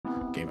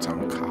Game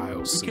time with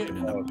Kyle sleeping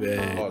in the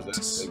bed.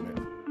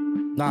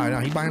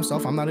 Nah, he by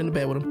himself. I'm not in the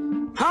bed with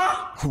him.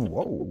 Huh?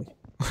 Whoa.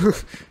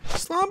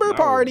 Slumber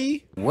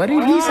party. What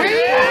did he say?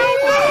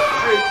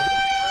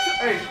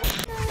 Hey.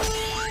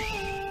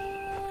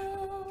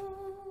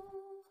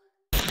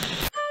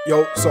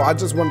 Yo, so I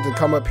just wanted to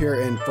come up here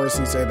and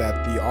firstly say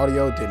that the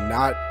audio did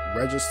not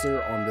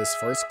register on this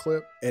first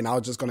clip, and I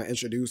was just gonna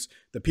introduce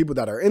the people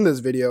that are in this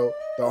video: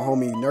 the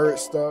homie Nerd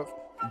Stuff,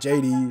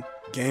 JD,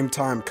 Game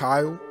Time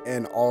Kyle,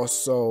 and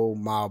also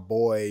my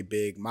boy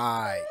Big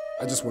Mike.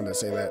 I just wanted to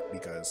say that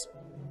because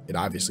it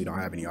obviously don't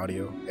have any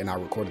audio, and I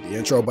recorded the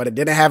intro, but it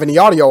didn't have any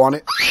audio on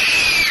it.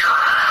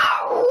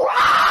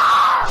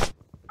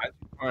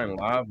 I'm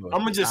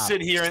gonna just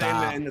sit here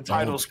in the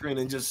title screen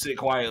and just sit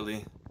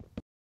quietly.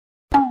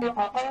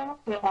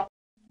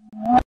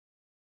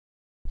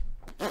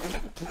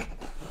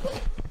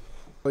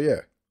 So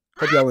yeah,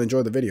 hope y'all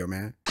enjoy the video,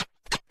 man.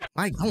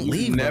 Mike, don't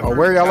leave. Oh,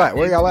 where y'all at?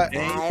 Where y'all at?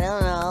 I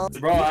don't know.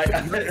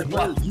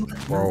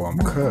 Bro, I'm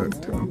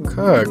cooked. I'm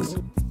cooked.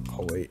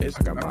 Oh wait, I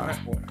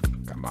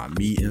got my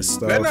meat and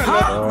stuff.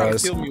 Better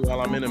kill me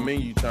while I'm in the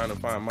menu trying to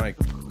find Mike.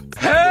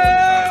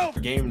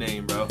 Help! Game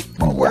name, bro.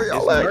 Oh, where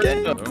y'all at?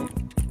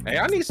 Hey,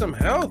 I need some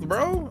health,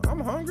 bro. I'm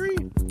hungry.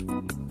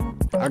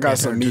 I got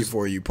some meat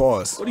for you.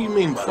 Pause. What do you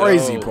mean by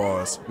crazy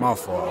pause? My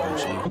fault,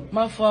 OG.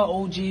 My fault,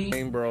 OG.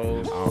 Hey,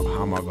 bro.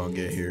 How am I gonna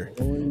get here?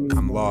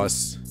 I'm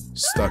lost,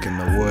 stuck in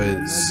the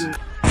woods.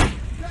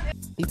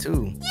 Me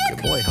too. Your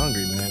boy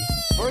hungry, man.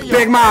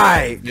 Big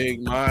Mike.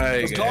 Big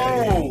Mike. Let's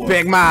go.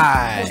 Big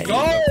Mike. Let's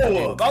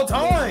go. About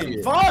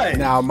time. Fine.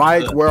 Now,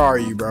 Mike, where are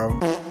you, bro?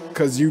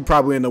 Cause you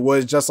probably in the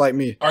woods just like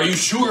me. Are you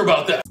sure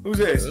about that? Who's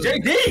this?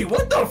 JD.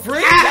 What the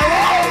freak?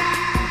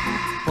 Hello.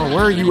 Bro,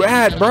 where are you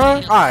at, bro?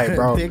 All right,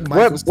 bro.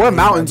 What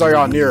mountains are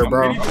y'all near,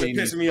 bro?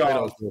 Piss me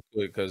off.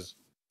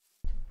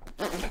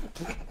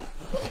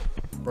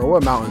 Bro,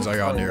 what mountains are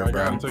y'all near,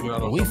 bro?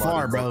 We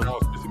far, bro.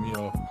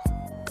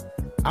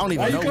 I don't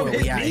even know where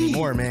we at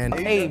anymore, man.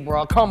 Hey,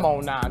 bro, come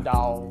on now,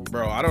 dog.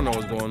 Bro, I don't know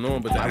what's going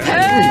on, but that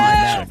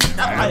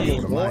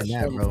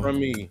from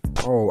me.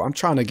 Oh, I'm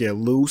trying to get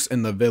loose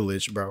in the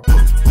village, bro.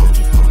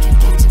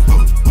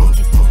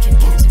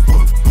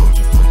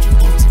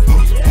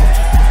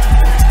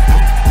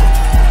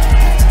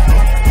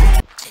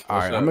 All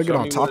right, I'm gonna get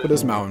on top of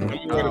this mountain.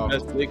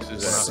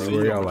 See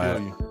where y'all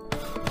at.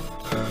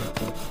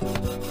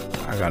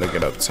 I gotta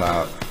get up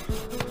top.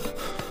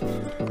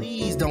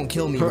 Please don't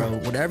kill me, bro.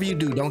 Whatever you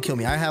do, don't kill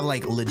me. I have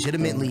like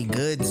legitimately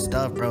good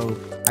stuff, bro.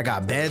 I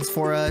got beds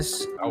for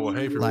us. I will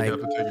hate for like, me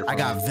to have to take it. I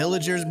got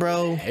villagers,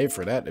 bro. Hate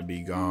for that to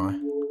be gone.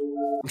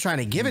 I'm trying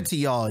to give it to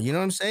y'all. You know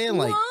what I'm saying?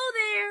 Like,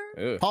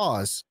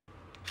 pause.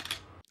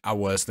 I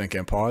was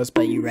thinking pause,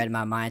 But you read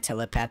my mind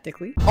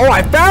telepathically. Oh,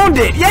 I found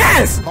it!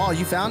 Yes! Paul,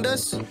 you found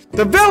us?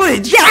 The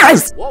village!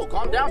 Yes! Whoa,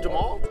 calm down,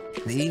 Jamal.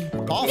 See?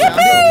 Paul found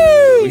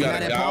it. We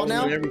got a Paul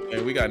now?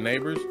 Everything. We got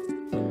neighbors.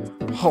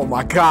 Oh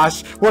my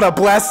gosh, what a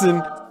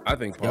blessing. I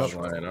think Paul's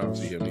lying. I don't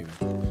see him either.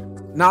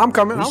 Nah, I'm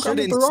coming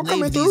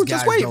through.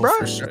 Just wait, bro.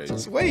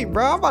 Just wait,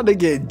 bro. I'm about to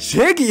get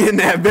jiggy in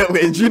that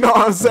village. You know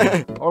what I'm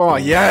saying? Hold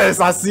on.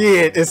 Yes, I see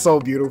it. It's so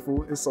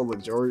beautiful. It's so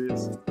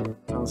luxurious. You know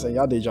what I'm saying?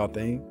 Y'all did y'all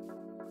thing.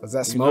 Was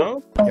that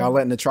smoke? Y'all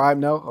letting the tribe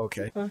know?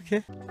 Okay.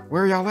 Okay.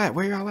 Where y'all at?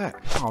 Where y'all at?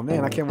 Oh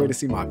man, I can't wait to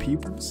see my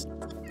peoples.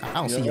 I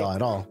don't see y'all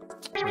at all.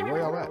 Wait, where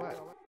y'all at?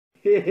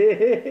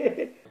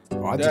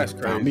 Oh, I just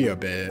found me a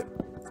bed.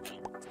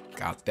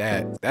 Got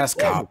that. That's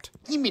copped.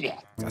 Give me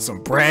that. Got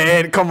some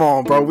bread. Come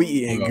on, bro. We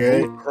eating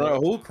good.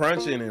 Who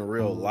crunching in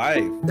real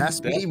life? That's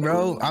me,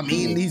 bro. I'm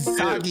eating these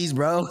Takis,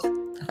 bro.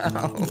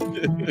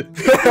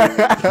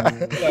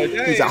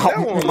 He's a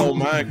whole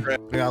Minecraft.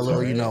 We got a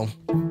little, you know,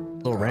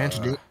 little ranch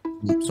dip,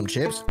 some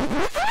chips.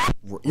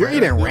 You're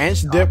eating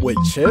ranch dip with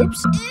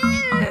chips?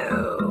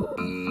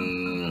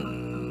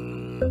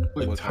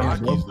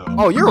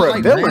 Oh, you're a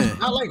villain.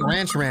 I like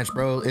ranch,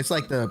 bro. It's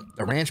like the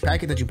ranch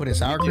packet that you put in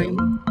sour cream.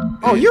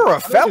 Oh, you're a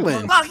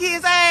felon. Lock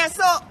his ass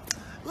up.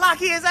 Lock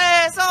his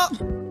ass up.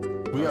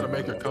 We gotta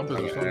make a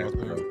compass or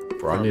something.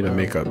 Bro, I need to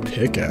make a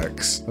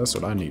pickaxe. That's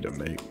what I need to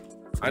make.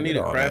 I need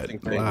a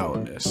crafting table.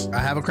 Loudness. I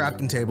have a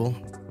crafting table.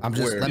 I'm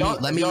just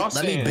let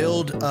me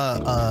build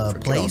a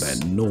place. All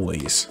that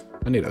noise.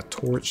 I need a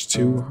torch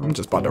too. I'm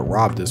just about to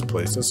rob this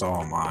place. That's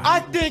all mine.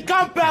 I think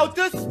I'm about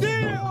to steal.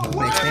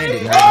 Expand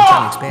it, man.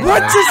 I'm trying to expand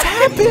What just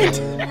happened?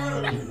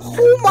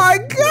 Oh my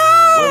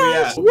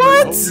gosh!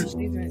 What?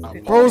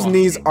 Bro's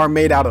knees are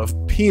made out of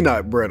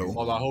peanut brittle.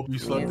 Well, I hope you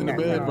slept in the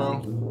bed,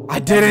 bro. I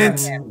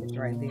didn't.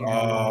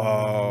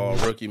 Oh,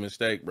 rookie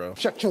mistake, bro.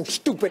 Shut your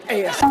stupid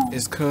ass.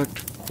 It's cooked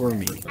for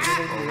me. Bro.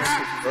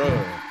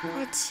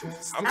 What?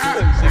 I'm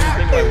feeling the same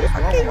thing. Like, what's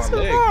wrong with my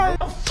leg?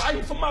 I'm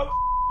fighting for my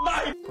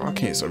life. Bro, I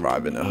can't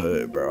survive in the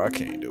hood, bro. I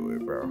can't do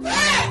it, bro.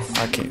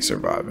 I can't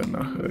survive in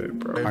the hood,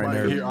 bro. Hey,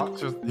 Mike,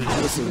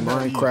 This is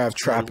Minecraft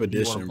Trap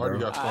Edition, bro.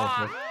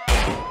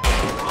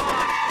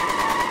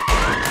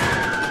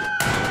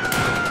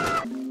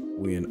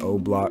 We in O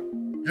Block.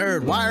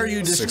 Nerd, why are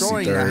you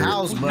destroying the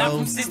house, bro?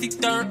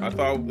 I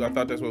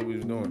thought that's what we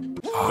was doing.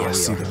 Oh, I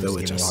see the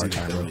village. I see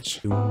the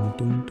village. All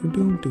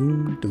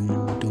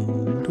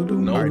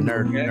right,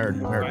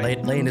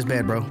 nerd. Lay in his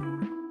bed, bro.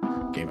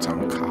 Game time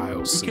with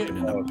Kyle sleeping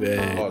in the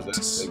bed.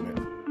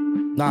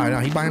 Nah,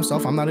 he by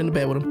himself. I'm not in the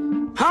bed with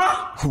him.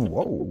 Huh?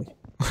 Whoa.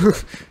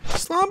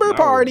 Slumber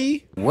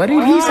party. What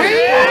did he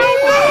say?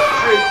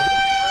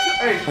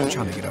 I'm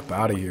trying to get up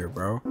out of here,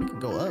 bro. We can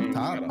go up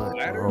top,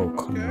 but Bro,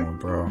 come on,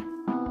 bro.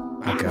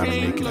 I gotta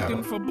make it out.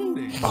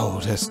 Oh,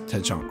 that's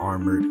junk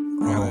armored.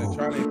 Oh,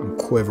 I'm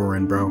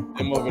quivering, bro.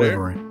 I'm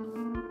quivering.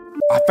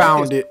 I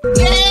found it. Look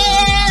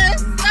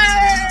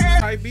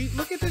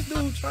at this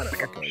dude trying to.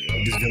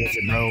 this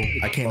villager, bro.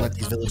 I can't let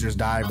these villagers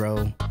die,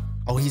 bro.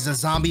 Oh, he's a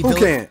zombie Who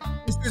villager. can't?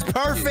 This is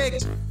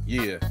perfect.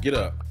 Yeah, get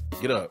up.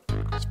 Get up.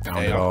 Found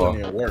Hey, it I'm all.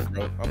 putting in work,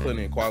 bro. I'm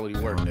putting in quality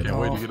work. Can't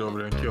wait to get over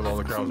there and kill all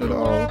the cows.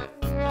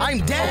 I'm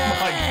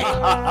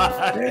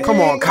dead. Come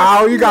on,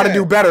 Kyle. You gotta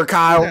do better,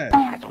 Kyle.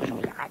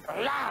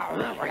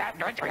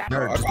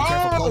 Nerd, just be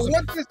careful.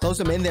 Close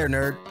him in there,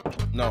 nerd.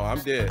 No, I'm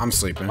dead. I'm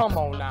sleeping. Come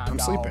on now, I'm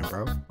dog. sleeping,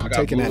 bro. I'm got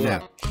taking that blue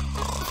nap.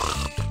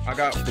 I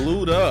got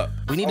blued up.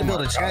 We need to build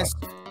my a chest,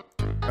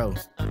 bro.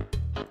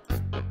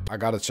 I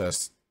got a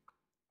chest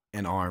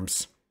and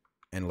arms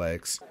and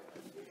legs.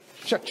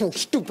 Shut your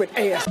stupid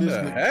ass. What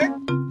the heck?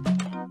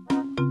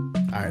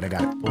 All right, I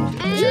got it. Boom.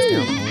 Chest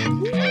down.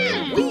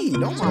 Boom. Wee,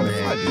 don't mind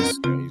if I do.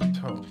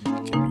 Oh,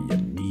 Give me your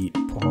meat.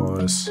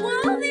 Pause.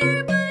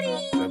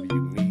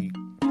 W meat.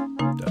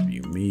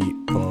 W meat.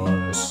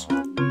 Pause.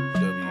 W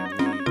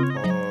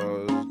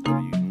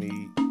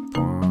meat.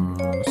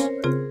 Pause.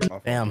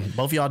 Damn,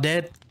 both of y'all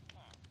dead?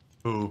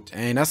 Who?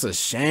 Dang, that's a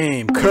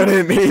shame.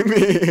 Couldn't be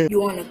me.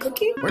 You want a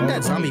cookie? Where'd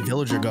that zombie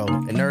villager go?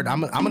 And nerd,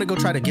 I'm gonna go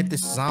try to get this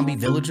zombie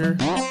villager.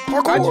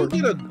 How'd you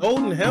get a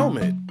golden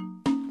helmet?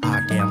 Ah,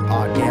 damn.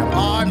 Oh, damn.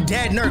 Oh, I'm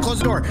dead. Nerd, close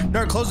the door.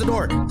 Nerd, close the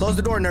door. Close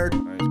the door, nerd. I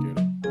ain't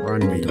scared. Run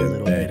me A to little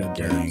bit bed, of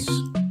gang. gas.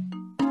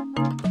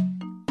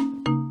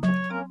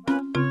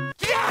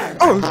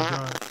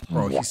 Oh,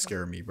 bro, he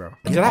scared me, bro.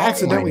 Did I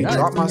accidentally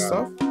drop my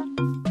stuff? No.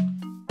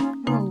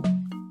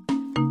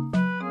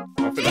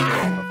 I'm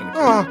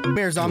finna Come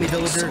here, zombie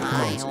villager. Come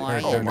on.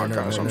 Nerd, Oh nerd, my nerd,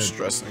 gosh, nerd, I'm nerd.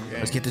 stressing.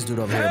 Let's get this dude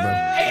over here, bro.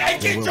 Hey,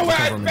 get we'll your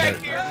cover ass him in back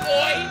there. here,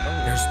 boy.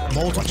 There's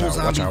multiple Watch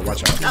zombie out,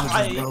 watch out.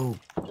 villagers, bro.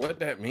 What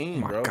that mean,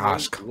 Oh my bro?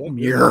 gosh, What come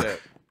is here. that?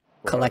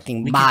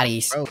 Collecting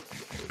bodies.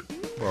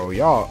 Bro,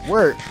 y'all,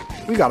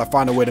 we gotta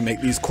find a way to make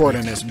these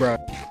coordinates, bro.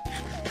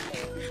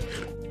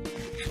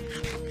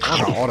 I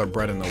got all the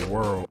bread in the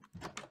world.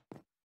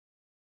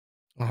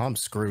 Oh, I'm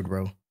screwed,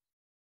 bro.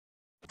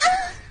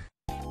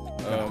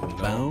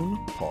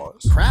 Bone?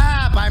 Pause.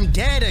 Crap, I'm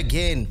dead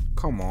again.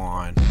 Come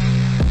on.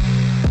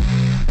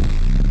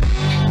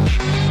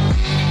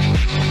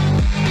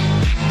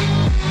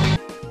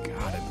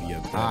 Gotta be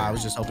a I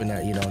was just hoping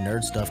that,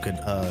 nerd stuff could,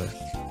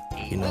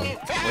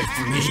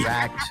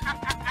 distract.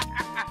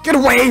 Get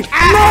away! No!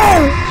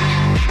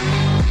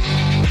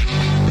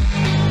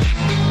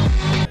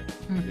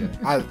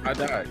 I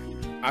died.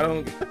 I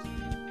don't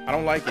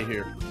like it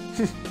here.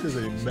 This is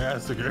a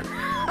massacre.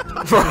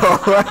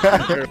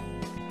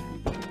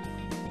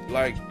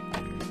 Like,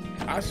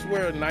 I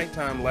swear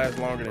nighttime lasts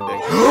longer than day.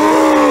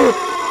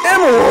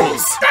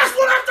 Emeralds! That's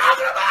what I'm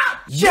talking about.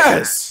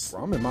 Yes!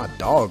 Bro, I'm in my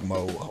dog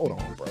mode. Hold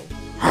on, bro.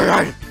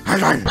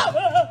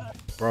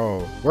 Bro,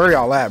 where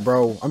y'all at,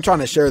 bro? I'm trying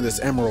to share this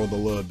emerald a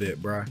little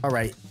bit, bro. All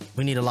right,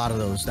 we need a lot of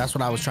those. That's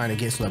what I was trying to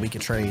get so that we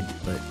could trade,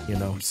 but,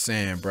 I'm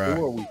saying, Who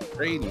bro. are we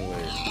trading with?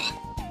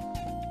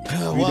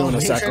 well, We doing a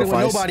we ain't trading with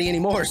sacrifice? nobody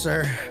anymore,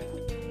 sir.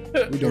 We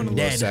doing a little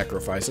Dead.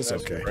 sacrifice. It's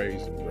That's okay.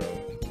 crazy, bro.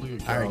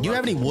 All right, do you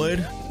have any wood,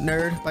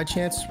 nerd, by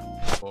chance?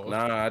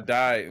 Nah, I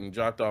died and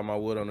dropped all my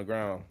wood on the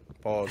ground.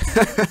 Pause.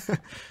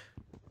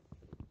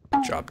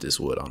 Drop this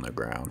wood on the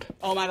ground.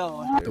 Oh my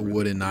god. The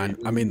wood in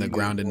the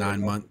ground in 9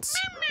 months.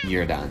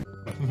 You're done.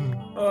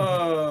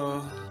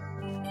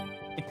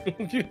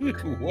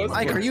 What's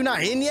Mike, are you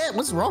not in yet?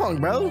 What's wrong,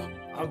 bro?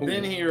 I've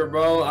been here,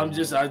 bro. I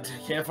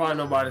can't find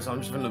nobody, so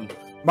I'm just gonna.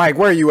 Mike,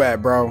 where you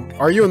at, bro?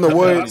 Are you in the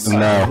woods?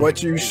 No.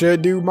 What you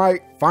should do,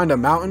 Mike, find a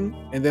mountain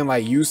and then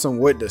like use some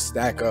wood to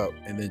stack up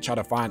and then try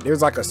to find,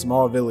 there's like a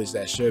small village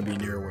that should be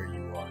near where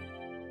you are.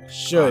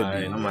 Should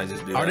Alright, be. I might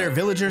just do Are that. there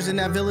villagers in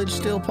that village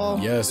still, Paul?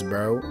 Yes,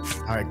 bro. All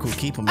right, cool.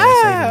 Keep them. Man.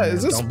 Save 'em, man.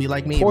 Is this Don't be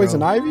like me, Poison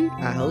bro. ivy?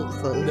 I hope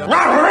so.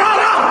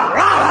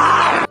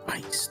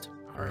 Christ.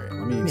 All right,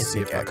 let me see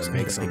if I can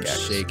make some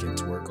shake and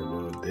twerk a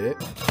little bit.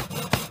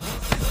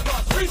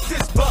 Reach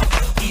this buck.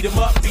 Eat 'em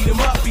up, beat 'em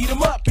up, beat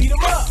 'em up, beat 'em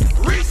up.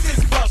 Reach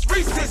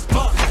this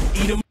buck,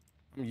 eat 'em.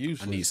 I'm I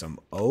useless. need some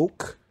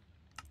oak.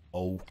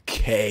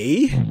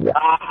 Okay.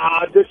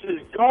 This is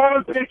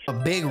garbage. A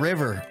big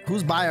river.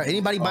 Who's by?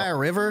 Anybody by a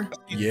river?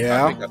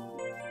 Yeah.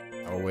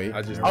 Oh wait.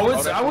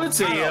 I would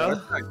say yeah.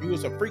 You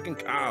was a freaking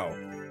cow.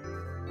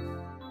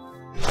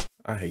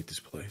 I hate this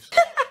place.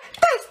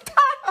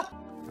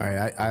 All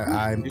right,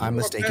 I'm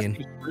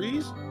mistaken.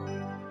 Trees?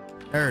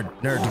 Nerd,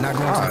 do not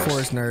go into the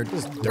forest, nerd.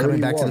 This I'm dirty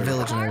coming back to the water.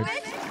 village, nerd.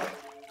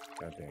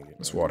 God dang it.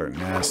 This water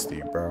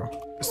nasty, bro.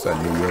 It's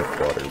that New York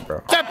water,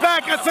 bro. Get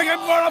back and sing it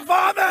for a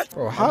father.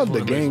 Bro, how'd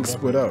the gang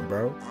split up,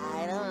 bro?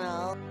 I don't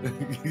know.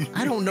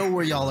 I don't know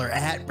where y'all are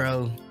at,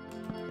 bro.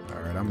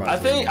 All right, I'm about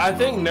I to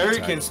think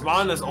Nerd can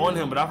spawn us on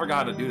him, but I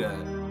forgot how to do that.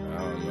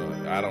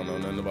 I don't know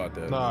nothing about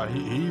that. Nah,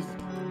 he's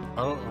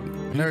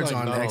Nerd's like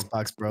on not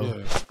Xbox, bro.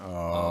 Yeah.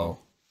 Oh,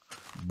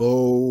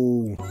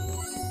 boo. All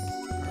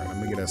right, I'm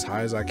gonna get as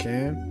high as I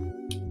can.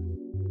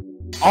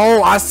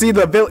 Oh, I see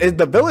the village. Is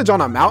the village on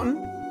a mountain?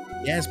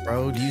 Yes,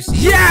 bro. Do you see?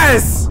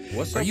 Yes.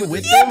 Are you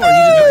with them or are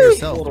you just by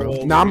yourself, bro?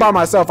 No, I'm by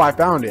myself. I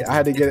found it. I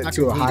had to get it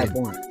to a high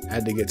point. I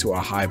had to get to a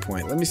high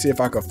point. Let me see if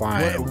I could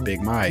find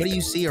Big Mike. What do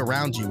you see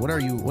around you?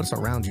 What's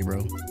around you,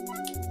 bro?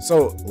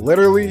 So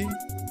literally,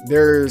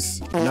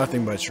 there's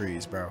nothing but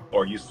trees, bro.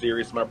 Are you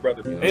serious, my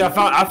brother? Hey, I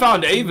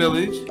found a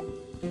village.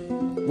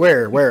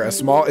 Where? A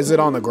small? Is it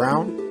on the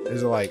ground?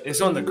 Is it like? It's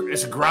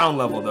it's ground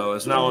level though.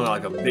 It's not on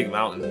like a big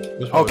mountain.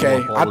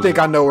 Okay, I think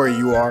I know where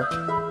you are.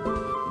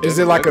 Is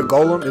it like a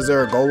golem? Is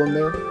there a golem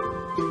there?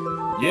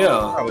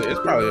 Yeah. It's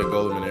probably a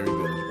golem in every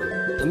village,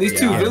 bro. And these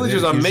two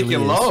villagers are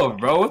making love,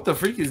 bro. What the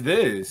freak is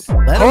this?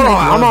 Hold on,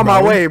 I'm on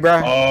my way,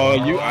 bro. Oh,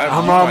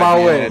 I'm on my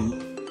way.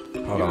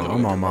 Hold on,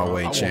 I'm on my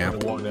way,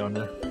 champ.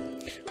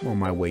 I'm on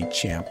my way,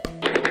 champ.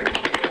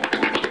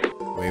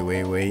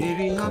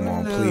 Wait. Come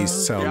on,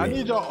 please tell I me.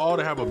 need y'all all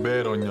to have a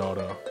bed on y'all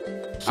though.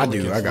 I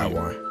do. I got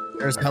one.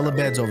 There's hella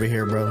beds over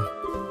here, bro.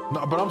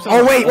 No, but I'm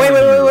saying.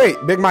 Oh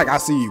wait. Big Mike, I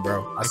see you,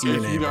 bro. I see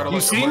your name, bro.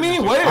 You see me?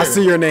 Where? I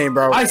see your name,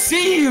 bro. I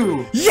see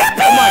you. Yeah.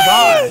 Oh my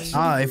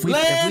gosh. If we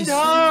hit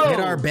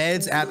our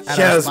beds at Yes,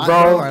 our spot,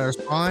 bro. at our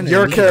spawn,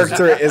 Your and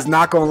character is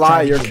not gonna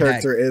lie. Your get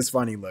character is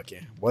funny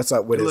looking. What's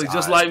up with You his look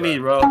just eyes, like bro? me,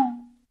 bro.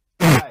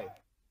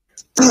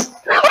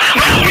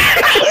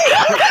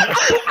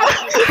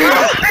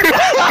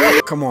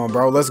 Come on,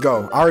 bro. Let's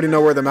go. I already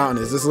know where the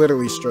mountain is. It's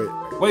literally straight.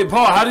 Wait,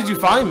 Paul, how did you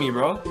find me,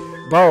 bro?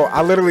 Bro,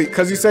 I literally,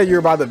 cause you said you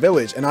were by the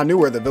village, and I knew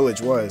where the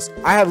village was.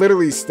 I had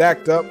literally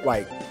stacked up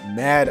like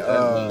mad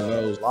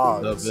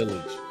logs. The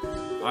village.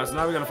 All right, so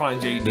now we gotta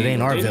find JD. It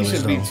ain't our JD village,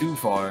 shouldn't be though. too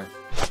far.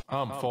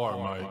 I'm far,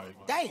 Mike.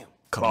 Damn.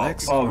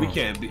 Collect Oh, we some.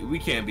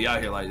 can't be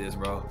out here like this,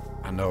 bro.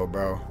 I know,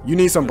 bro. You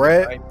need some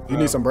bread? You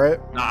need some bread?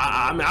 Nah,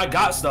 I mean I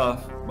got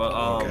stuff, but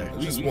Okay.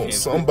 we Just can't- want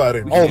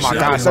somebody. we Oh can't my shit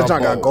gosh, out that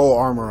junk got gold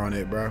armor on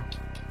it, bro.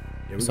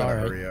 Yeah, we gotta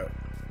alright. hurry up.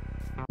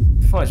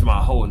 here. Fudge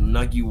my whole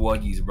nuggy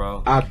wuggies,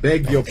 bro. I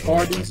beg your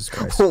pardon. Jesus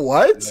Christ.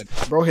 What?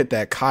 Bro hit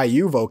that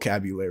Caillou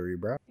vocabulary,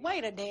 bro.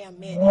 Wait a damn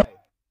minute.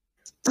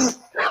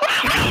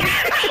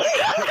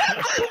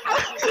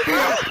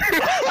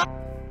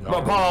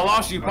 Bro, Paul, I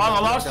lost you, bro.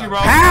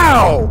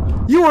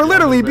 How? You were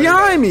literally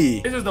behind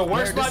me. This is the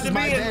worst This spot is to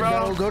my be in, bed,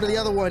 bro. Go to the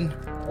other one.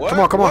 What?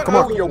 Come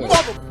on. Your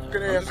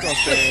motherfucking ass gonna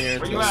stay here.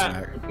 Where you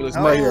at?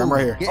 I'm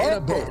right here. Get in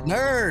a bed,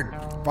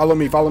 nerd. Follow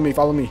me.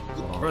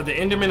 Bro, the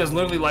Enderman is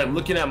literally like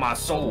looking at my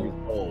soul.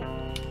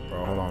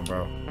 Bro, hold on,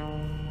 bro.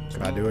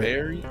 Can I do it?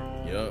 Barry?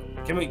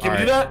 Yup. Can we All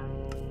do that?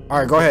 All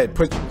right, go ahead.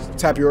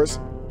 Tap yours.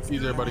 Easy,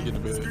 everybody get to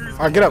bed.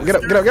 All right, get up.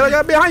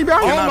 Behind you.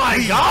 Oh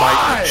my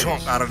god!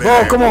 Out of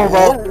Bro, come on,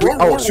 bro.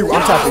 Oh shoot,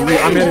 I'm tapping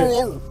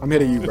you. I'm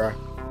hitting you, bro.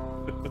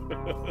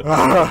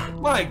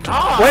 My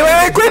god!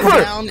 Wait,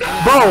 Creeper! Down,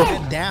 Bro.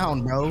 get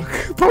down, bro.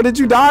 Bro, did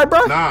you die,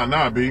 bro?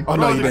 Nah, B. Oh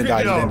no, you didn't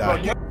die.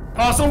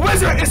 Oh, it's a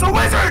wizard! It's a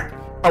wizard!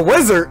 A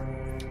wizard?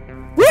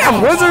 We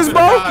have wizards,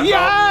 bro.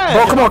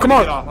 Yeah! Bro, come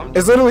on.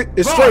 It's literally,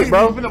 it's straight,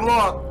 bro.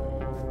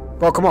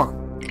 Bro, come on.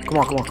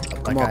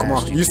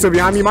 You still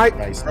behind me, Mike?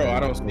 Bro, I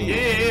don't see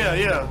it.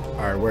 Yeah.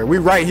 All right, we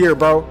right here,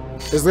 bro.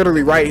 It's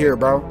literally right here,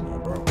 bro.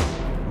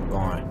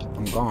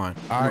 I'm gone.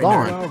 I'm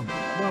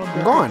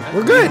gone.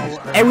 We're good.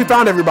 Hey, we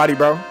found everybody,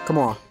 bro. Come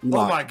on.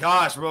 Oh my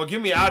gosh, bro.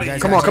 Get me out of here.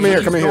 Come on, come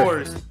here.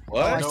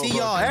 What? I see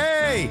y'all.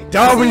 Hey.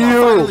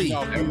 W.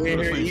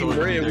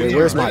 Wait,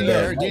 Where's my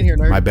bed? Get here,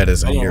 nerd. My bed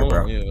isn't here, Hold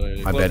on, bro.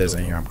 yeah. My bed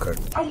isn't here. I'm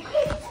cooked.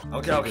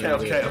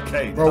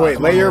 Okay. Bro, wait.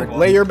 Lay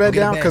your bed Get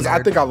a down, bed, because I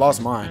nerd. think I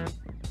lost mine.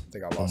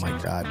 Oh my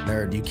god,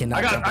 nerd. You I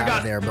cannot jump out got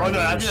of there, bro. Oh no,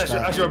 I think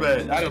that's your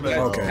bed.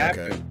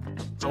 Okay.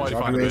 Somebody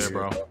Drop find a you bed, AC.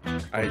 bro.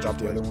 I dropped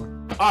the other one.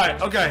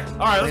 Alright, let's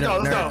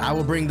go. I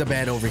will bring the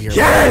bed over here.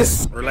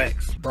 Yes!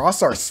 Relax. Bro, I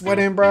start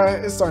sweating, bro.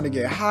 It's starting to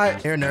get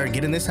hot. Here, nerd,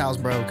 get in this house,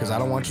 bro, because I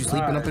don't want you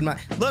sleeping up in my...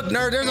 Look,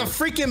 nerd, there's a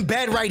freaking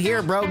bed right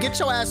here, bro. Get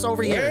your ass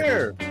over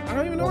here. Where? I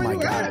don't even know Oh where my you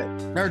god. at.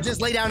 Nerd,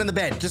 just lay down in the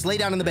bed. Oh,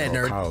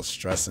 nerd. Kyle's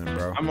stressing,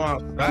 bro. I'm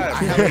outside.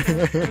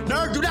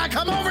 Nerd, do not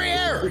come over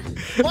here.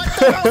 What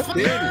the hell,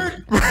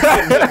 nerd?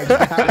 Oh my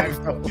god,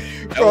 bro.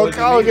 Bro,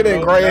 Kyle getting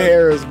gray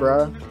hairs,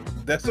 bro.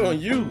 That's on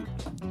you.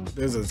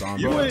 There's a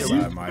zombie You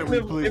outside, Mike.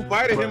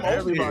 invited him over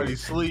Everybody here.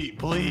 sleep,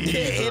 please.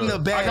 Get in the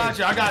bed. I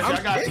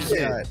got you.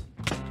 Yeah.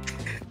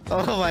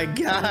 Oh my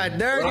god,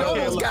 nerd, you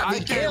almost got me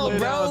killed,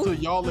 bro. Until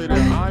y'all later.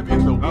 I'm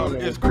in the woods.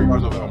 It's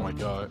creepers over. Oh my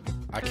god.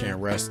 I can't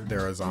rest.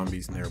 There are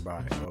zombies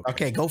nearby.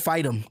 Okay, go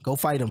fight him.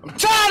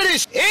 Tired of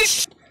this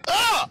ish.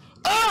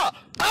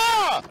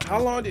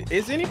 How long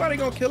is anybody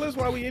gonna kill us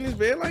while we in this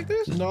bed like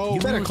this? No, You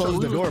better close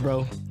the door,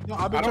 bro. No,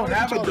 I've been I don't trying to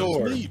have a get y'all to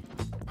door. sleep.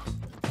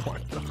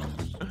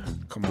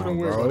 Come on, Don't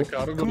worry bro. about it,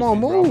 Kyle. Don't go Come to on,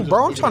 sleep, bro. move,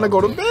 bro. I'm trying to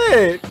go to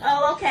bed.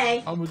 Oh,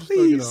 okay. I'm just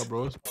thugging out,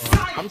 bro. It's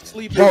fine. I'm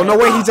sleeping. Bro, no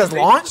way he just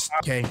launched?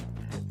 Okay.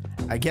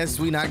 I guess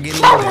we not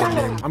getting in there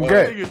then. I'm I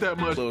good. didn't get that A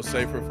much. little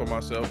safer for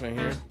myself in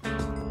here.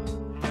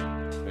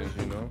 As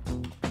you know.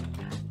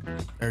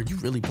 You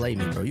really played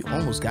me, bro. You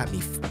almost got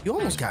me. You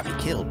almost got me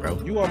killed,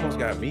 bro. You almost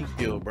got me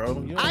killed,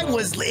 bro. You I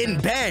was in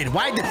bed.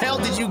 Why the hell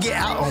did you get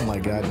out? Oh my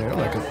god, man.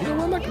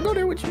 I'm not gonna go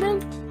there with you, bro.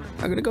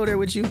 I'm gonna go there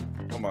with you.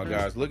 Oh my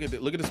gosh, look at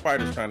the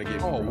spiders trying to get me.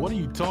 Oh, bro. what are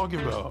you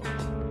talking about?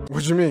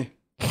 What you mean?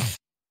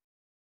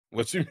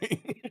 What you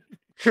mean?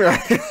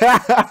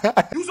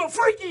 You so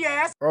freaky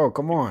ass. Bro,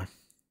 come on.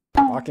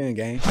 Lock in,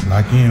 gang.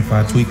 Lock in if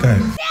I tweak out.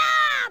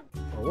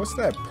 Bro, what's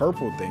that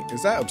purple thing?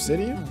 Is that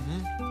obsidian?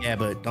 Yeah,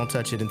 but don't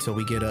touch it until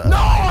we get a. No,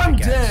 I'm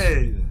pickaxe.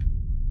 dead.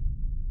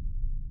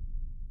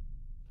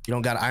 You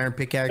don't got an iron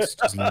pickaxe?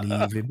 Just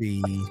leave it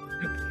be.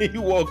 He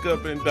woke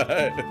up and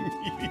died.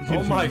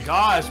 Oh my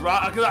gosh, bro.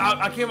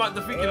 I came out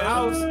the freaking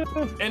house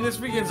and this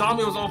freaking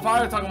zombie was on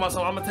fire talking about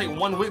something. I'm gonna take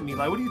one with me.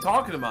 Like, what are you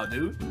talking about,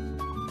 dude?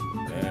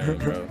 Dang,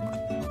 bro.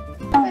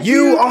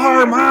 You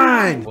are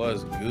mine.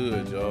 Was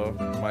good, y'all.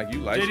 Mike, you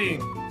like Did he?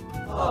 it.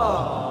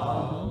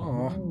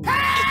 Aw.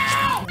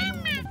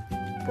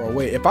 Bro,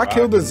 wait. If I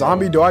kill the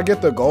zombie, do I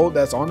get the gold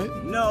that's on it?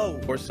 No.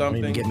 Or Don't something.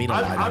 even get me to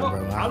lie,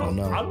 bro. I don't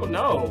know. I don't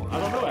know. I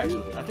don't know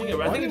actually. I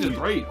think it just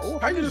rates. Oh,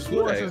 how you just do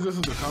Well, that? since this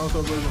is the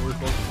console version, we're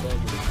supposed to start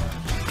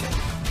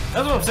with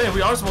That's what I'm saying.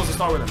 We are supposed to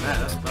start with a map.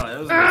 That's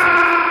Look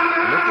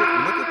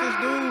at this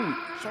dude.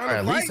 Trying Or to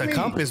at least fight a me.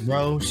 compass,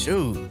 bro.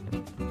 Shoot. Oh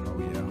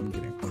yeah, I'm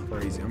getting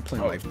crazy. I'm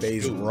playing Oh, like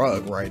FaZe dude.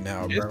 Rug right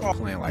now, It's bro. I'm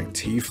playing like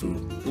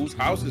Tifu. Whose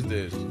house is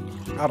this?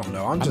 I don't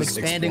know. I'm I'm just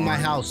expanding my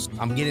exploring. house.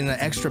 I'm getting an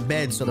extra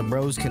bed so the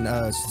bros can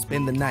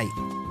spend the night.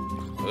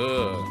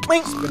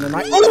 Spend the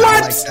night. I Oh, like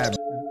what? that.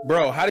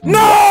 Bro, how did you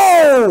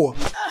No!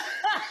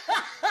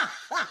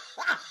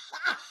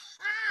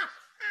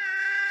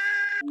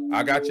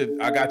 I got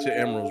your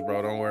emeralds,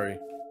 bro. Don't worry.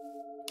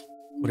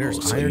 Well,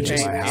 there's so iron you in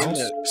just- my house.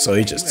 So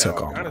he just You took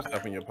have all on kind of my-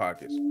 stuff in your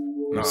pockets.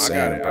 No, I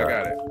saying, got it. bro. I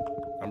got it.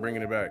 I'm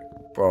bringing it back.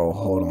 Bro,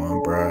 hold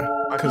on,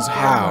 bro. Cause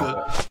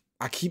how?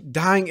 I keep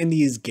dying in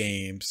these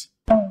games.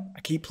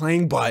 I keep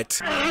playing butt.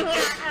 What kind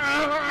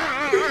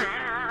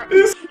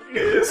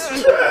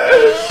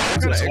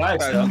of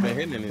exercise you been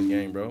hitting in this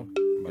game, bro?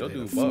 Yo,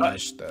 dude, fuck.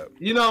 Flashed up.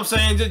 You know what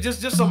I'm saying?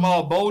 Just some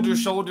boulder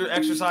shoulder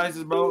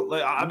exercises, bro.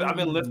 Like I've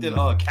been lifting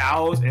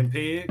cows and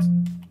pigs.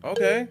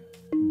 Okay.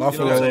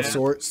 Buffalo You know what I'm of saying?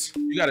 sorts.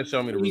 You gotta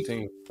show me the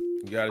routine.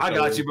 You gotta I show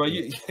got me you, bro. the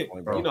You,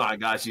 routine, bro. you know I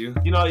got you.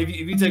 You know if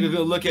you take a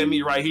good look at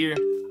me right here,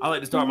 I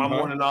like to start my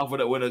morning off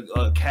with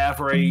a calf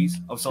raise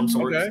of some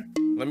sort. Okay.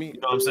 Let me. You know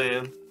what I'm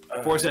saying?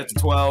 4 sets to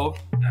 12.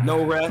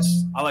 No rest.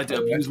 I like to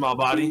abuse my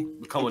body,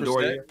 become a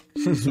warrior.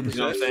 You know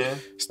what I'm saying?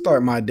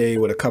 Start my day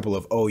with a couple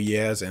of oh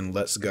yeahs and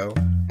let's go.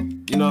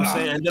 You know what I'm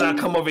saying? And then I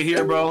come over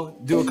here, bro,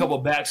 do a couple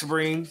back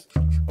springs.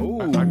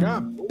 Ooh. I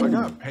got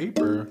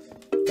paper.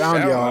 Found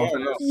I y'all.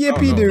 don't know.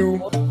 Yippee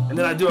doo. And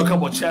then I do a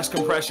couple chest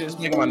compressions.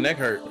 Making my neck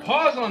hurt.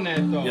 Pause on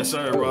that though. Yes,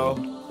 sir, bro.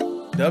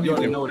 W You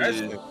already know what it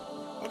compression. is.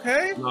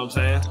 Okay. You know what I'm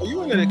saying? So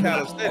you into the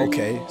calisthenics?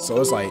 Okay, so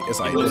it's like You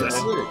know what I'm this.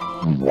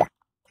 saying?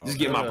 Just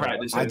get my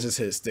practice. I just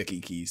hit sticky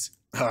keys.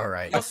 All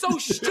right. So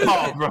stupid.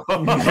 Oh, bro.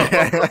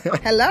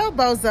 Hello,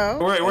 bozo.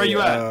 Where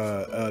you at?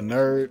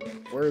 Nerd.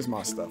 Where's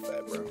my stuff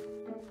at, bro?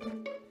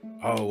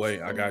 Oh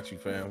wait, I got you,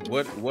 fam.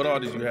 What all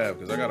did you have?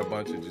 Because I got a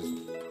bunch of just.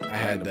 I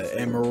had the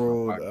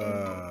emerald.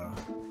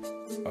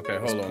 Okay,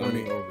 hold on. Let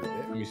me over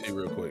there. let me see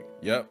real quick.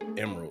 Yep,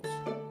 emeralds.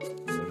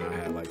 And I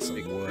had like some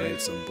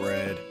wood, some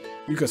bread.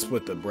 You could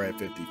split the bread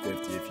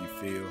 50-50 if you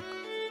feel.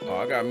 Oh,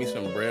 I got me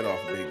some bread off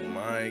Big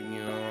Mike.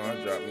 You know, I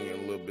dropped me a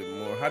little bit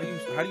more. How do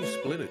you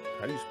split it?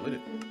 How do you split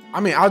it? I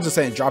mean, I was just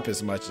saying drop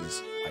as much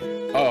as. Like,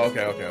 Oh,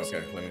 okay.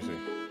 Let me see.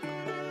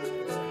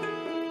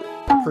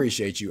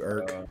 appreciate you,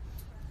 Irk.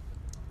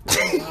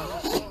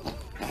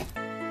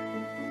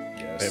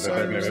 Yes,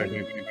 sir.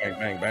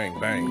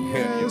 Bang. You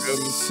Yes, feel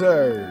me?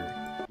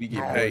 sir. We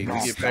get paid.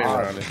 We get paid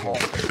around this hall.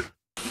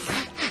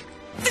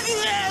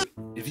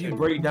 If you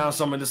break down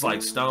some of this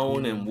like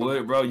stone and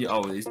wood, bro,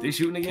 they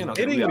shooting again?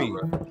 Okay, Hitting we me.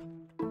 out, bro.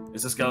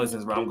 It's the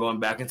skeletons, bro. I'm going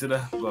back into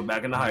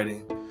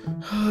hiding.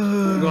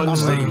 I'm to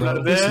sleep, like,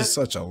 brother. this is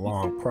such a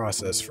long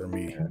process for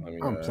me.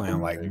 I'm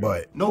playing like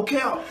butt. No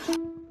count.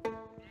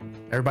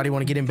 Everybody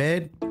want to get in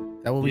bed?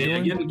 That what we Yeah,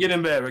 doing? get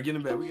in bed, bro. Get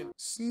in bed.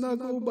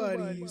 Snuggle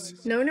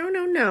buddies. No, no,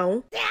 no,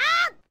 no.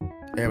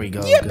 There we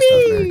go. Good stuff,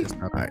 there, good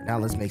stuff. All right, now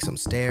let's make some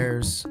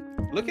stairs.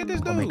 Look at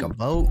this We'll dude. make a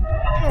boat. You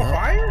on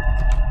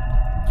fire?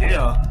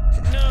 Yeah.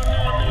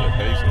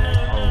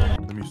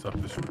 Let me stop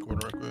this recording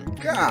right quick.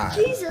 God.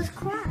 Jesus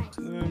Christ.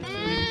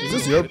 Is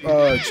this your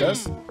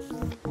chest?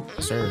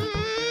 Sir,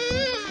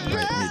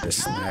 Might need to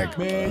snag.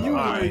 Man, you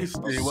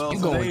wasted. Well, you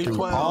going today through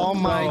 12. all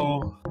my...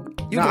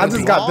 You Nah, I going just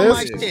through got all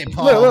this. my shit,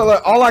 Paul.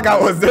 Look. All I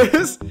got was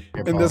this Here,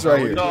 and this Paul.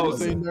 right here. No,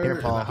 Here,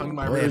 Paul. I hung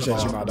my Where is red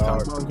Appreciate you, ball. my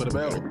dog. Time for the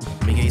bell.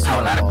 Let me get you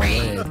some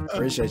Paul.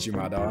 Appreciate you,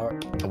 my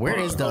dog.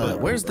 Where's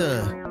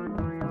the...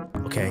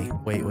 Okay,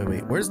 wait.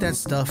 Where's that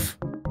stuff?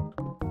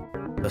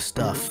 The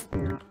stuff.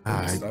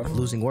 I'm Stuff?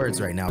 losing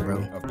words right now, bro.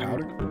 Of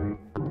powder?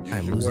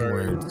 I'm losing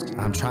words.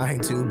 I'm trying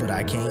to, but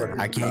I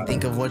can't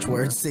think of which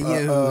words to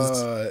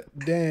use.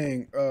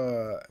 Dang.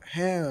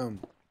 ham.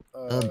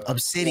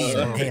 Obsidian.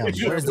 Damn,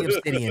 where's the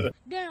obsidian?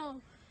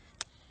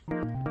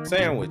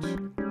 Sandwich.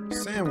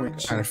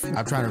 Sandwich.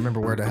 I'm trying to remember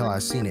where the hell I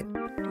seen it.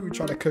 We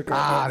try to cook.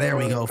 There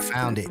we go.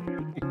 Found it.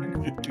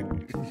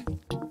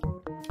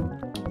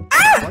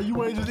 Why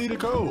you ain't just eat a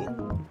cold?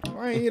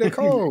 Why ain't eat a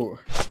cold?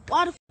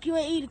 Why the f you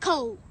ain't eat a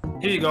cold?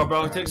 Here you go,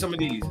 bro. Take some of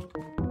these.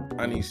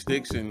 I need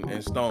sticks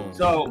and stones.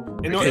 So,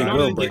 in order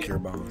to break get, your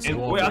bones.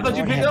 wait, I thought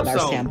you picked up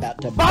some.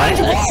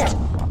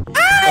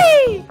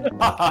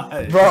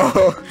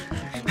 Bro.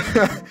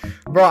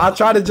 Bro, I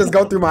tried to just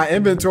go through my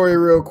inventory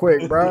real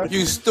quick, bro.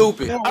 You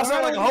stupid. I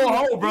sound like a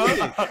ho-ho, bro.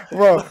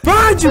 Bro,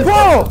 behind you,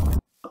 bro!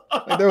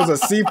 Like there was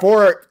a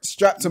C4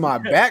 strapped to my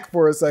back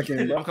for a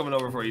second, bro. I'm coming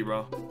over for you,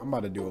 bro. I'm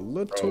about to do a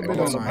little bit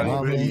of I my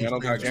don't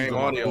got game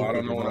audio. I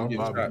don't know when I'm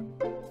getting shot.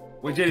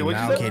 Wait, JD, what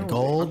Now you say? get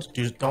gold.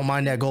 Just don't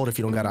mind that gold if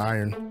you don't got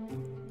iron.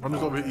 I'm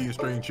just over here eating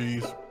string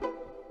cheese.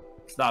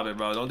 Stop it,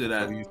 bro. Don't do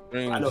that. I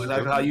I know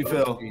exactly how you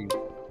feel.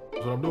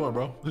 That's what I'm doing,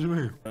 bro. What you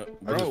mean? I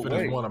just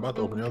finished one. I'm about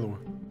to open the other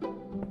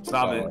one.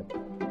 Stop it.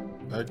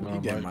 Heck no, You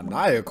get Mike.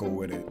 maniacal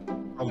with it.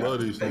 I love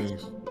these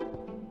things.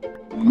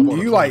 Do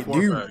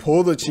you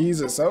pull the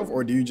cheese itself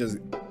or do you just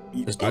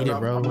eat Just it? eat it,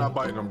 bro. I'm not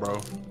biting them, bro.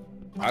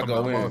 I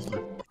go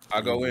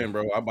in,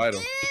 bro. I bite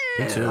them.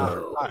 Me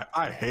too.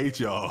 I hate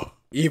y'all.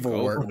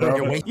 Evil work,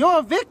 bro. You're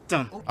a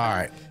victim. All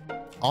right.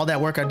 All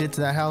that work I did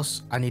to that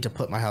house, I need to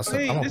put my house up.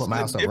 Hey, I'm gonna this put my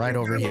is house up different right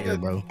over kind here,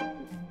 of- bro.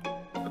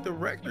 With the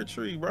regular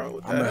tree,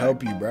 bro. I'm gonna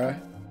help you, bro. All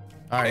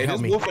right, Hey, help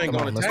this me. wolf ain't Come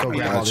gonna on, let's attack go me.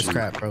 grab I all this got you.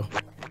 crap, bro.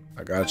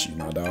 I got you,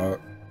 my dog.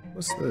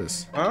 What's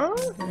this? Huh?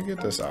 Let me get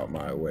this out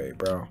my way,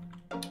 bro.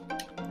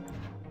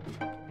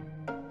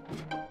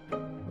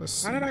 Let's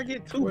see. How did I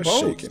get two What's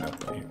bolts? shaking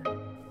up in here?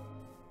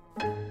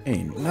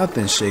 Ain't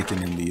nothing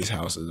shaking in these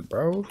houses,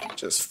 bro.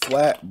 Just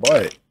flat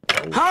butt.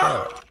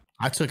 Oh,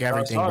 I took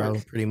everything, bro.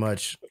 Pretty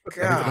much.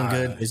 Everything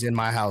good is in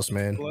my house,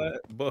 man. Flat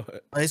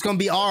butt. It's gonna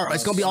be all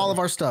of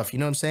our stuff. You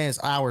know what I'm saying? It's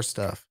our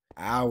stuff.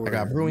 I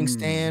got brewing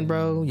stand,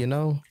 bro. You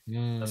know.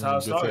 That's how it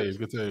Good started. save,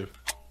 good save.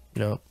 You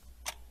know.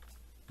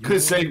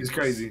 Good save is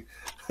crazy.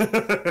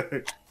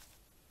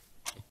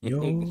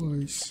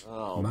 Yours.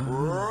 Oh, mine.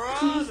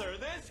 brother,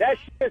 That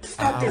shit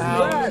fucking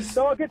blast,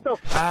 dog. Get the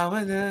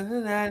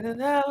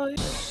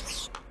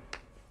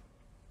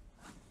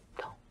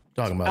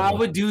Talking about. I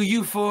would do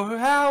you for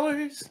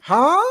hours.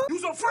 Huh?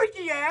 you's a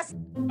freaky ass.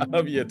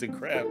 I've yet to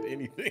craft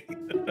anything.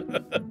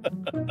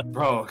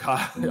 Bro,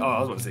 Kyle. Oh, I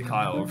was about to say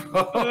Kyle,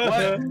 bro.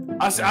 What?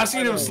 I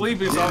seen him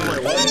sleeping, so I was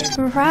like,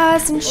 what?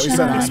 Rise and Oh, he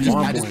said his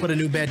spawn I just point. put a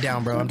new bed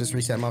down, bro. I'm just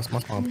resetting my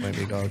spawn point,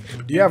 big dog.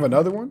 Do you have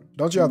another one?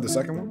 Don't you have the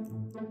second one?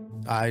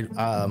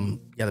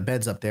 Yeah, the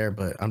bed's up there,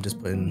 but I'm just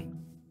putting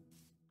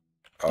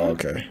Oh,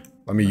 okay.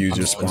 Let me use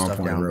your putting spawn stuff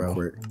point down, real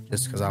bro. quick.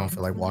 Just because I don't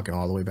feel like walking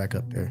all the way back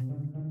up there.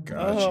 Got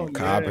Oh, you.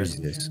 Copy. Where's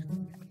this?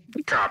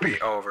 Copy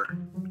over.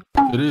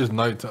 It is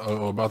nighttime,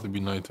 about to be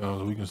nighttime,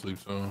 so we can sleep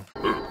soon.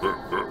 Oh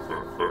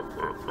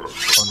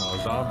no,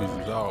 zombies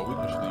is out. We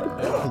can sleep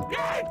now.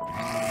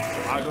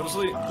 I go to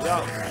sleep.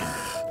 Yeah.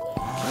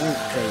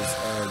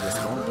 Because the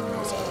spawn point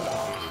outside.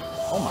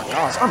 Oh my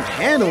gosh, I'm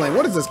handling.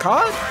 What is this,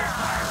 COD?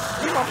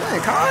 What am I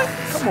playing, COD?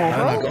 Come on,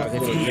 bro.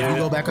 If you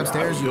go back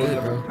upstairs, you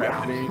good, bro.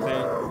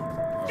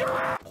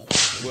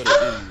 What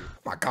it is.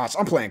 Oh my gosh,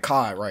 I'm playing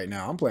COD right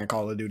now. I'm playing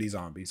Call of Duty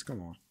Zombies.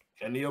 Come on.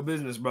 End of your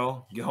business,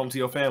 bro. Get home to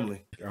your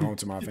family. Get home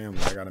to my family.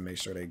 I gotta make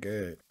sure they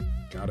good.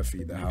 Gotta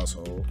feed the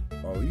household.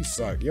 Oh, you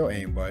suck. Yo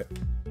aim butt.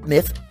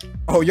 Myth.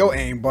 Oh, yo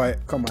aim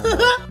butt. Come on. Bro.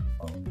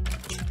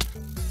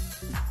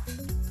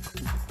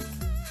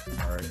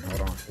 Alright,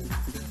 hold on.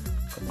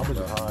 Come I'm on, gonna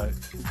just bro. hide.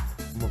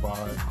 I'm gonna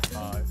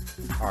hide.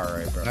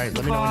 Alright, bro. All right,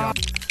 let me know when y'all.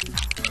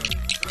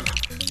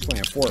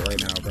 Playing Fort right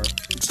now, bro.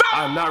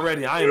 I'm not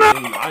ready. I'm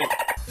One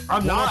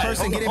more not.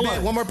 person get in Hold bed.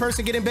 on. One more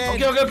person get in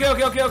bed. Okay.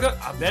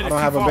 I bet I don't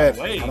have a bed.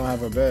 I don't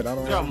have a bed. I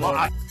don't have a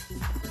bed.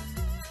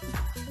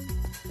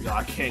 Yo,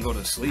 I can't go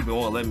to sleep. It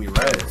won't let me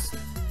rest.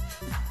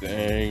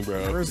 Dang,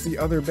 bro. Where's the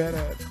other bed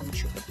at? I'm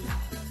tripping.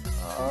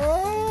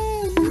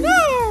 Oh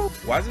no!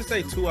 Why does it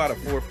say 2 out of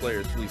 4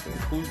 players sleeping?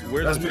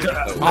 Where's That's the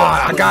because- Oh,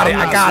 I got it.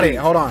 I got it.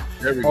 Hold on.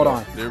 There we Hold go.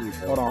 on. There we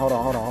go. Hold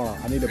on.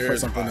 I need to put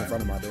There's something in mine.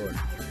 front of my door.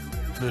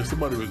 Man,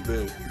 somebody was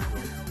dead.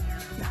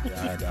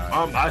 Yeah, I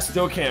died. I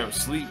still can't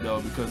sleep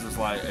though because it's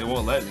like it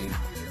won't let me.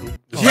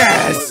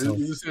 Yes!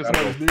 You said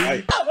somebody's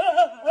dead?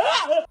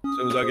 As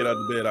soon as I get out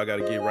of bed, I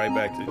gotta get right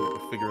back to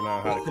figuring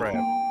out how to craft.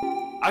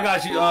 I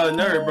got you,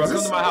 nerd, bro. Is Come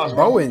this to my house, bow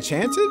bro.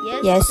 enchanted?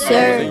 Yes, I was in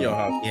sir. your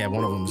house. Yeah,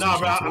 one of them. Nah,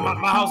 bro.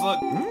 My house look.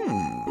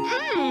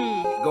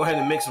 Mm. Go ahead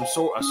and make some a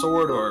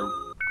sword or.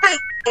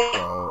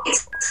 Bro.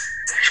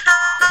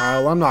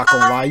 Kyle, I'm not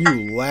gonna lie,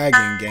 you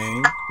lagging,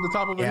 gang. The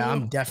top of a Yeah, hill?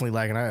 I'm definitely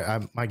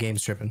lagging. My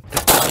game's tripping.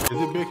 Is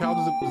it big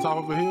houses at the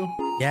top of a hill?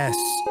 Yes.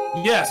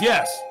 Yes.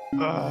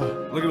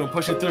 Look at him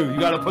pushing through. You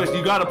gotta push.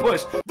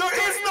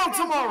 There is no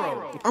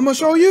tomorrow. I'm gonna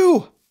show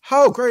you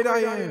how great I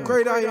am.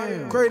 Great I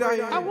am.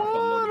 I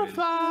wanna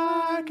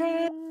fly,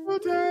 can't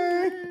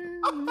take.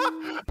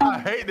 I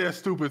hate that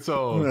stupid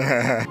song.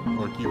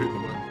 Or keep hitting the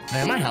button.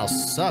 Man, my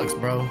house sucks,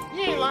 bro.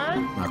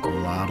 Not gonna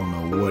lie, I don't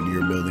know what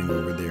you're building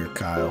over there,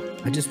 Kyle.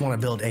 I just want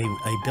to build a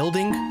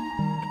building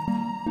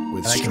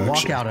With that I can walk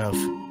structure. out of.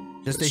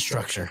 Just With a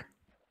structure.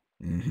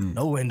 Mm-hmm.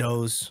 No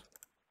windows.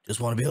 Just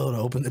want to be able to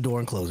open the door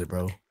and close it,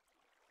 bro.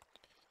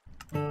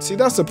 See,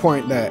 that's the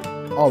point that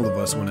all of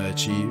us want to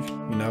achieve,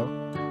 you know?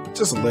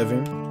 Just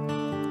living.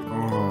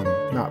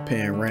 Not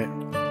paying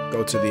rent.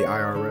 Go to the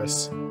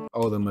IRS.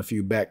 Owe them a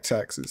few back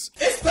taxes.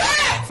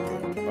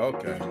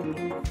 Okay.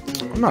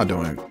 I'm not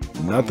doing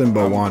nothing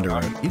but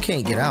wandering. You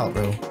can't get out,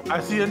 bro.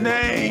 I see a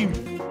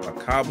name. A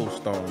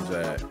cobblestone's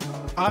at.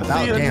 I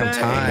About see a damn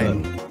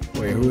name. time.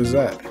 Wait, who is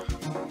that?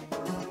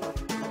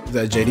 Is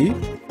that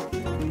JD?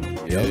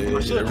 Yeah,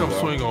 I should come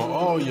swing on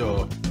all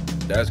y'all.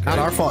 That's crazy. Not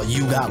our fault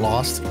you got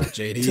lost.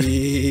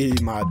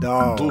 JD, my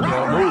dog. Move,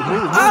 bro.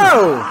 Move.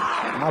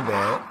 Oh! My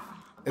bad.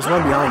 It's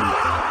one behind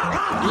you.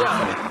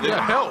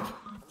 Yeah, help.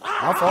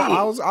 My fault.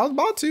 I was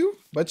about to,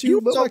 but you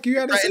look like you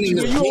had a threatening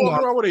situation. You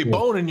walk around with a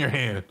bone in your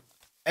hand.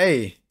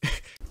 Hey,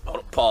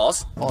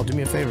 Pause. Oh, do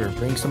me a favor.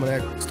 Bring some of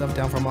that stuff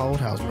down from my old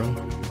house, bro.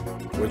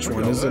 which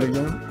one is it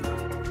again?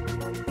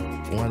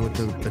 One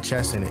with the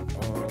chest in it.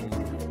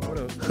 What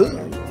else?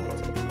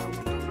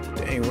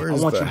 Dang, I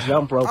where's want the... you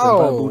jump rope and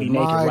butt Oh booty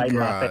naked my right in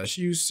my face. gosh,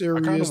 you I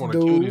serious, kinda wanna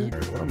kill dude?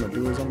 these- What I'm gonna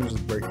do is I'm gonna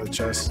just break the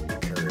chest.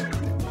 Carry it.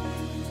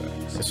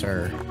 Yes,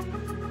 sir.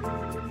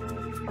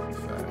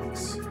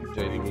 Facts.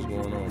 JD, what's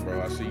going on,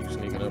 bro? I see you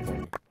sneaking up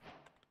on me.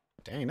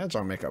 Dang, that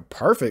joint make a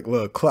perfect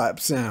little clap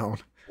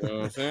sound. You know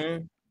what I'm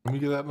saying? Let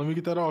me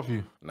get that off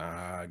you.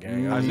 Nah,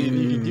 gang. I see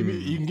you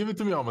can give it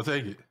to me, I'm gonna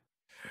take it.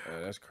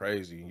 That's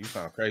crazy. You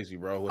sound crazy,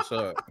 bro. What's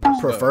up? What's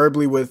up?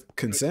 Preferably with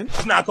consent.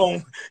 It's not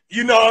going,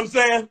 you know what I'm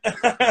saying?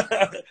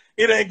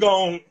 It ain't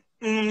going,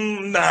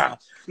 nah,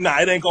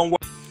 it ain't going to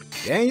work.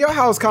 Dang, your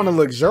house kind of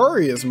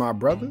luxurious, my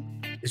brother.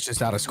 It's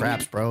just out of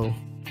scraps, bro.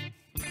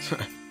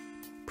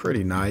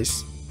 Pretty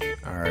nice.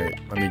 All right,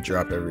 let me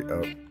drop every...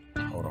 Oh,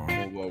 hold on.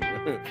 Move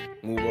over.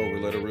 Move over.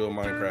 Let a real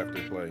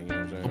Minecrafter play. You know what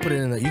I'm saying? I'll put it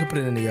in the. You can put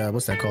it in the.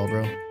 What's that called,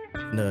 bro?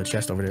 In the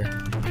chest over there.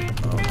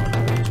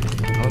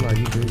 Oh no,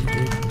 you good? You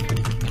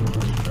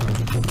good?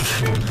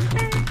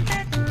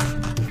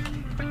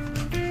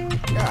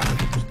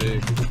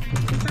 Stick.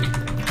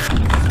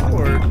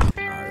 Lord.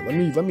 All right,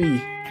 let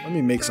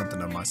me make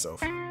something of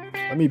myself.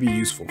 Let me be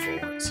useful for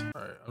once.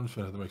 All right, I'm just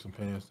gonna have to make some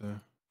pants then.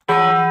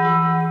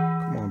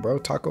 Come on, bro.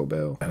 Taco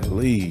Bell.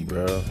 Leave,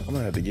 bro. I'm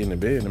gonna have to get in the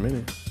bed in a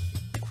minute.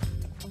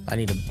 I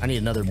need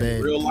another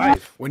bed. Real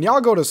life. When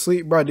y'all go to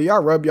sleep, bro, do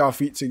y'all rub y'all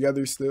feet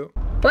together still?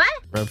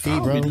 Rub feet, I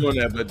bro. don't be doing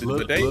that, but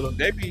Look, they look.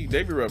 be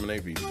rubbing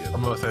their feet together.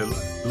 I'm gonna say,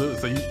 look,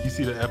 so you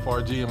see the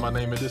FRG in my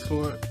name in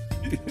Discord?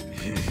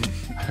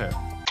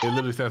 It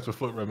literally stands for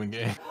foot rubbing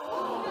gang.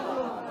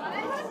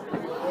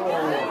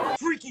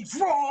 Freaky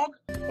frog.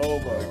 Oh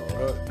my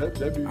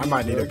god. I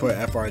might need to put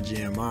FRG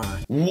in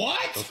mine. No,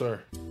 sir.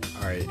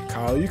 All right,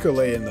 Kyle, you could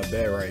lay in the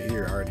bed right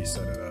here. I already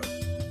set it up.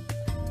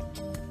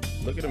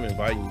 Look at him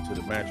inviting you to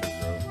the mattress,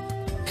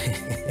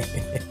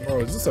 bro. Bro,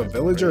 is this a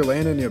villager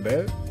laying in your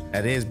bed?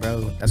 That is,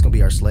 bro. That's gonna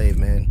be our slave,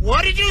 man.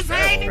 What did you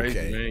say? That's crazy,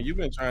 Okay. man. You've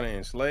been trying to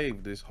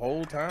enslave this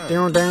whole time.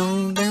 Down,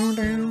 down, down,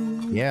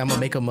 down. Yeah, I'm gonna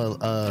make him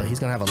a. He's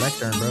gonna have a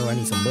lectern, bro. I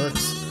need some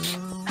books.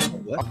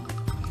 What?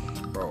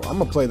 Bro, I'm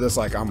gonna play this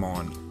like I'm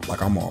on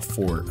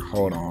Fort.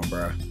 Hold on,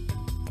 bro. All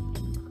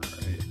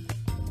right.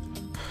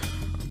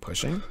 I'm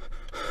pushing.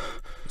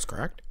 It's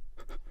cracked.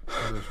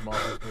 This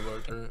monster's gonna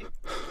look great.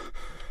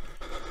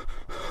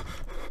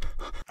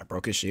 I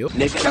broke his shield.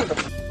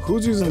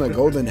 Who's using the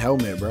golden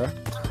helmet, bro?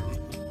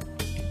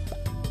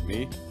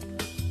 Me?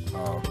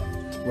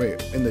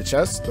 Wait, in the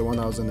chest? The one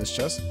that was in this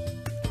chest?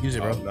 Use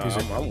it, bro. Nah, Use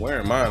it. I'm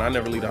wearing mine. I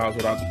never leave the house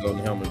without the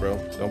golden helmet, bro.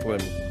 Don't play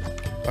me.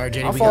 All right,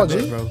 JD, I we fall, got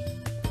this, G. bro.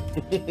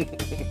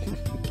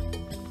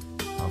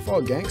 I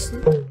fall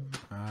gangster.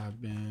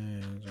 I've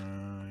been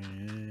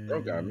trying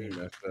Bro got me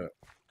messed up.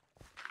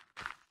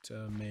 to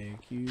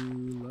make you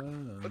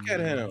love Look at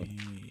him.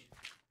 me,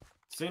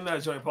 Sing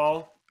that joint,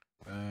 Paul.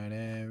 but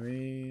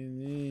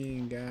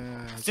everything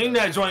got Sing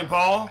that joint,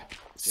 Paul.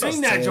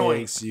 Sing that joint.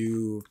 takes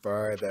you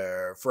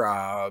further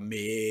from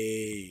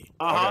me.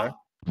 Uh-huh.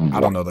 I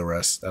don't know the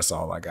rest. That's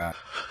all I got.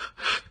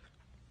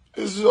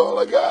 This is all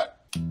I got.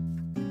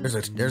 There's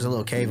a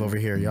little cave over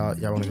here. Y'all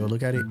want to go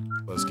look at it?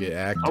 Let's get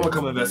active. I'm gonna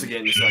come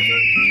investigate in a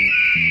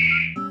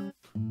second.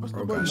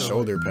 Bro got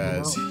shoulder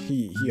pads.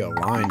 He a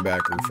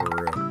linebacker for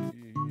real.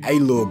 Hey,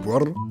 little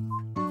brother.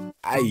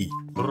 Hey.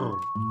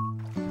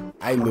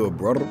 Hey, little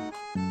brother.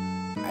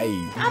 Hey.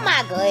 Oh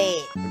my god.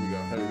 Here we go.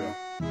 Here we go.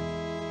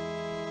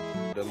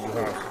 The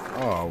little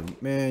house. Oh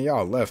man,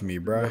 y'all left me,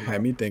 bro.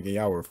 Had me thinking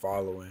y'all were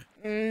following.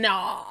 No.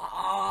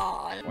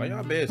 Why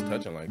y'all beds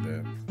touching like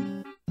that?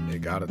 It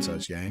got a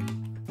touch,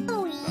 gang.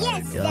 Oh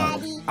yes,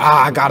 daddy.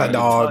 Ah, I got a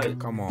dog.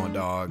 Come on,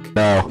 dog.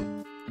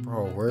 No.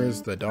 Bro,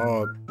 where's the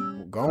dog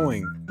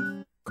going?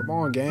 Come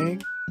on,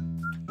 gang.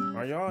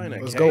 Are y'all in a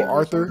Let's cave go, or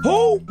Arthur. something?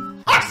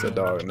 Who? That's the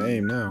dog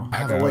name now.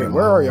 have a Wait, way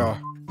where are y'all?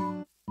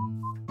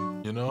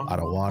 You know? Out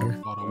of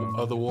water.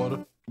 Other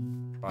water.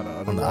 By the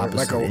other On the rock,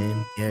 opposite like a,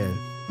 end. Yeah.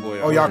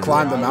 Boy, oh, I y'all was-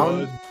 climbed the I mountain?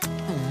 was-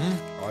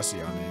 Oh, I see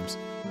y'all names.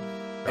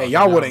 Y'all Hey,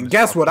 y'all down wouldn't the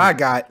guess south what I east.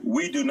 got.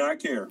 We do not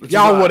care. What you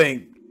Y'all got?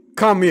 wouldn't.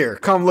 Come here.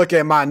 Come look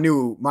at my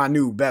new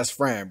best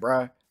friend,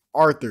 bruh.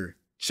 Arthur.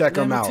 Check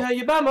Let him me out. tell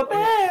you about my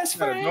best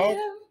got a friend. dog?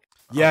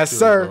 Yes, I'll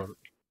kill sir. the dog.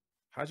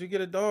 How'd you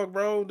get a dog,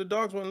 bro? The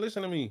dogs wouldn't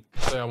listen to me.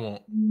 Say I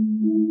won't.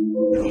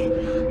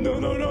 No, no,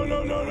 no,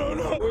 no, no, no,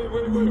 no.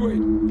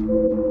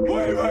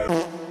 Wait.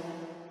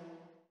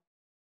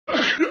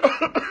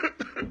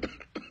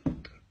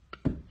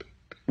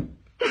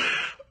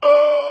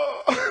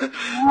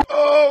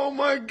 Oh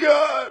my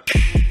God.